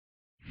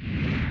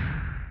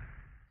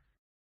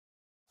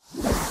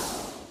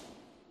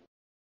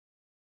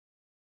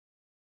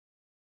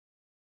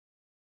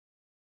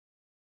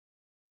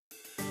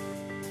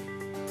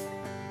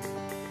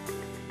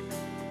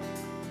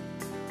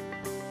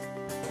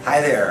Hi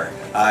there.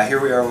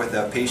 Here we are with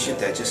a patient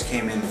that just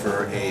came in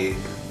for a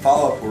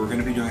follow-up. We're going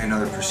to be doing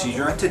another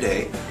procedure on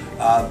today.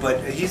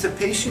 But he's a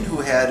patient who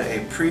had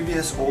a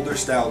previous older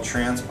style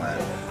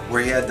transplant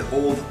where he had the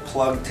old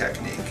plug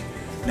technique.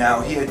 Now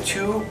he had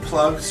 2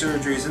 plug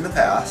surgeries in the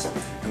past,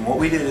 and what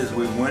we did is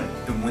we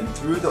went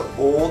through the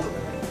old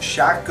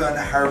shotgun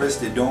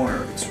harvested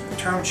donor. It's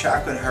termed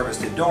shotgun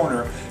harvested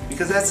donor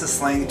because that's a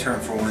slang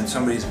term for when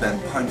somebody's been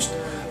punched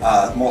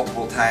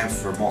multiple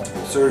times for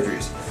multiple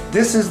surgeries.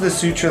 This is the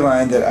suture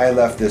line that I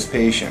left this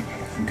patient.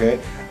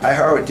 Okay,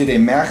 I did a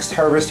maxed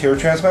harvest hair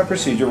transplant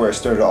procedure where I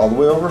started all the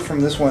way over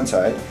from this one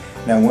side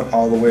and I went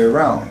all the way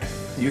around.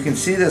 You can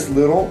see this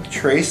little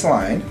trace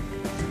line.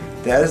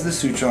 That is the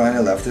suture line I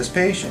left this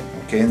patient.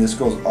 Okay, and this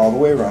goes all the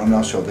way around, and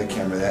I'll show the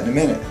camera that in a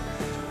minute.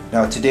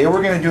 Now today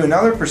we're going to do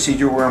another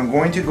procedure where I'm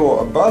going to go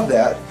above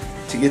that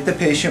to get the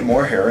patient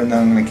more hair, and then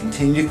I'm going to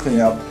continue to clean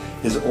up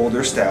his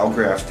older style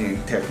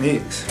grafting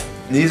techniques.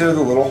 These are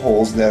the little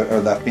holes that are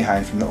left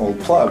behind from the old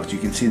plugs. You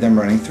can see them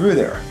running through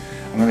there.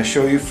 I'm going to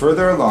show you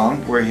further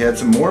along where he had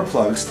some more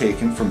plugs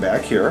taken from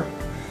back here.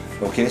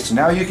 Okay, so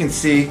now you can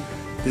see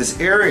this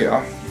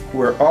area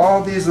where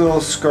all these little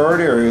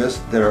scarred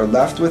areas that are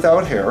left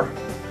without hair.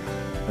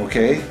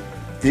 Okay,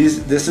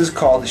 this is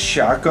called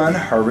shotgun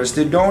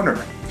harvested donor.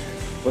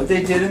 What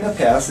they did in the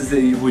past is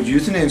they would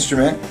use an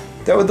instrument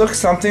that would look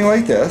something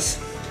like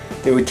this.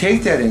 They would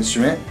take that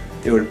instrument,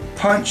 they would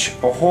punch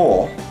a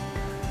hole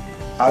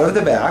out of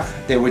the back,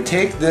 they would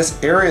take this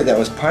area that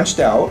was punched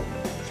out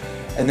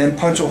and then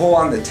punch a hole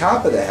on the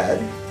top of the head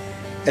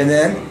and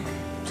then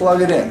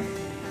plug it in.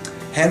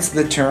 Hence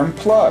the term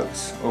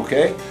plugs.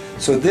 Okay,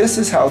 so this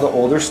is how the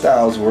older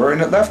styles were,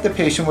 and it left the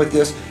patient with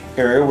this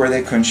area where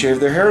they couldn't shave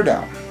their hair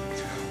down.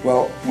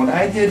 Well, when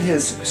I did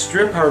his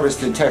strip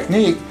harvested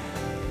technique,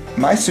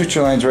 my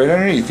suture line's right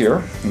underneath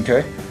here.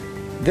 Okay,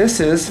 this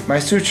is my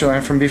suture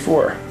line from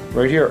before,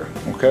 right here.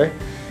 Okay,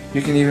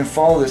 you can even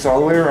follow this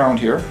all the way around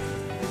here,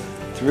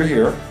 through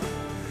here.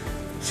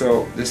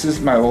 So this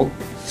is my old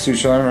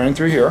suture line running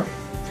through here,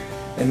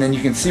 and then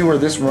you can see where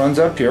this runs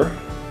up here,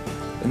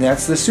 and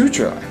that's the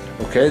suture line.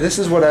 Okay, this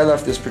is what I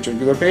left this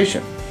particular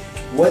patient.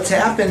 What's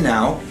happened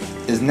now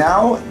is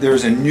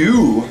there's a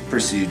new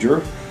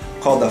procedure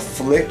called a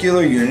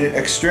follicular unit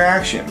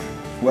extraction.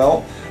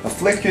 Well, a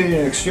follicular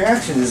unit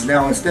extraction is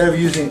now, instead of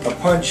using a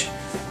punch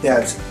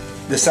that's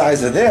the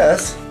size of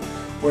this,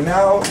 we're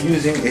now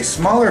using a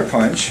smaller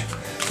punch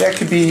that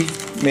could be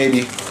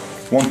maybe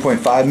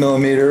 1.5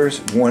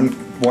 millimeters,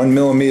 1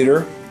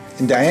 millimeter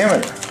in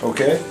diameter.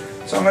 Okay,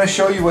 so I'm going to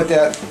show you what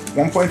that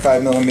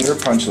 1.5 millimeter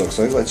punch looks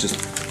like. Let's just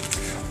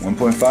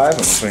 1.5.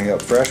 I'm putting it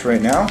up fresh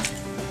right now.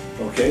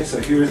 Okay, so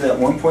here's that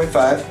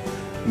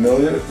 1.5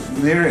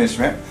 millimeter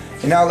instrument,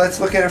 and now let's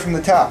look at it from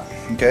the top.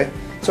 Okay,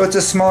 so it's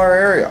a smaller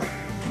area.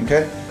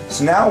 Okay,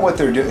 so now what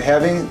they're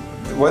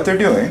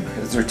doing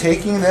is they're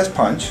taking this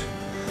punch,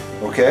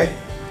 okay,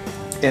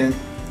 and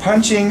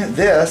punching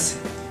this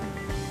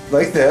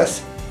like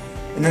this,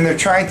 and then they're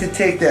trying to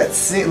take that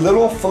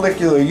little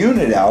follicular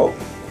unit out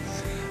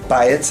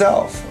by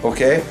itself.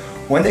 Okay,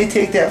 when they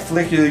take that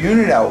follicular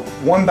unit out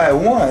one by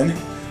one,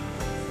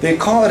 they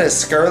call it a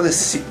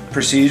scarless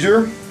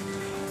procedure.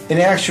 In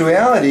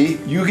actuality,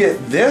 you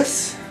get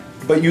this,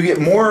 but you get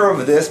more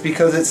of this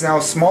because it's now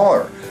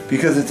smaller,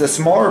 because it's a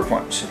smaller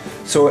punch.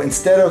 So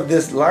instead of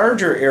this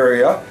larger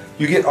area,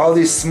 you get all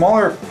these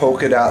smaller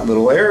polka dot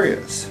little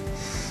areas.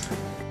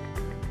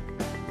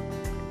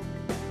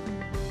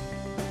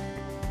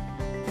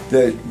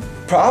 The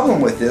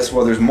problem with this,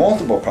 well, there's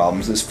multiple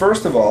problems, is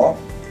first of all,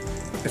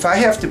 if I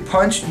have to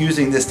punch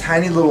using this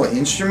tiny little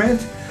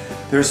instrument,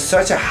 there's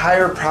such a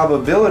higher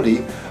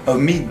probability of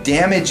me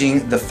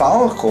damaging the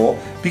follicle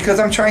because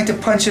I'm trying to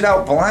punch it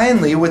out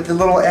blindly with the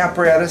little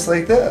apparatus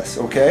like this.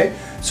 Okay,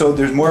 so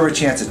there's more of a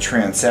chance of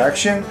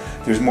transection,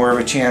 there's more of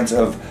a chance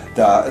of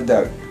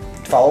the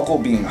follicle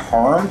being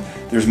harmed,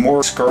 there's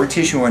more scar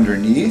tissue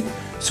underneath.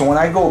 So when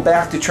I go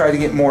back to try to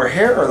get more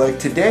hair, like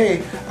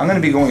today, I'm going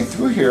to be going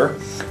through here,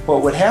 but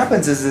what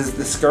happens is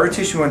the scar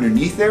tissue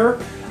underneath there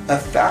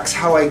affects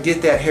how I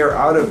get that hair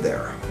out of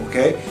there.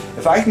 Okay,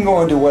 if I can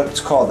go into what's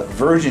called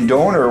virgin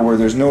donor where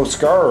there's no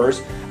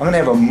scars, I'm going to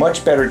have a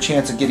much better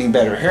chance of getting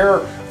better hair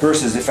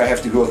versus if I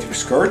have to go through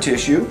scar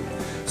tissue.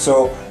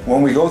 So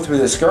when we go through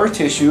the scar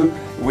tissue,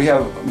 we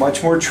have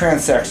much more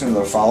transection of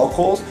the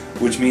follicles,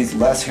 which means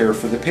less hair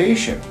for the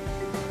patient.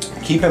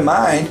 Keep in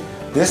mind,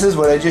 this is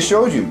what I just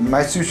showed you.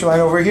 My suture line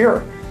over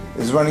here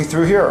is running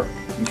through here.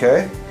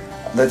 Okay,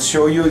 let's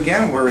show you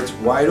again where it's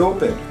wide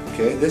open.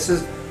 Okay, this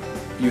is,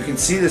 you can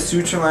see the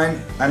suture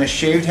line on a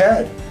shaved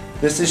head.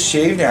 This is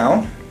shaved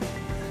down.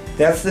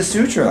 That's the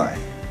suture line.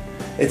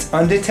 It's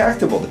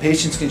undetectable. The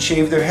patients can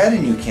shave their head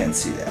and you can't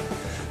see that.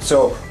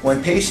 So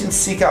when patients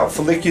seek out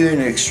follicular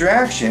unit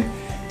extraction,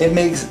 it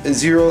makes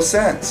 0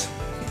 sense.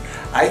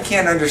 I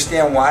can't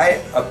understand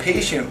why a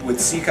patient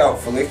would seek out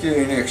follicular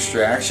unit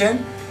extraction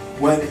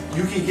when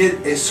you can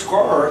get a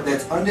scar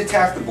that's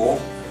undetectable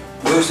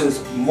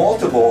versus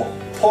multiple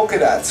polka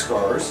dot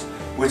scars,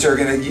 which are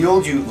going to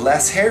yield you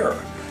less hair.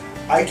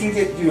 I can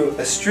get you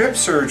a strip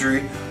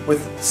surgery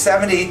with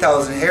 7,000 to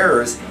 8,000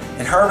 hairs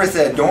and harvest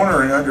that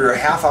donor in under a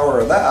half hour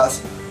or less,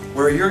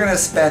 where you're going to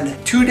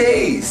spend 2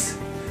 days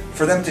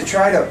for them to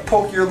try to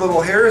poke your little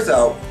hairs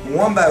out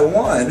one by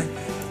one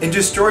and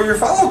destroy your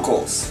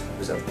follicles.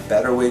 There's a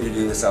better way to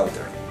do this out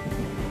there.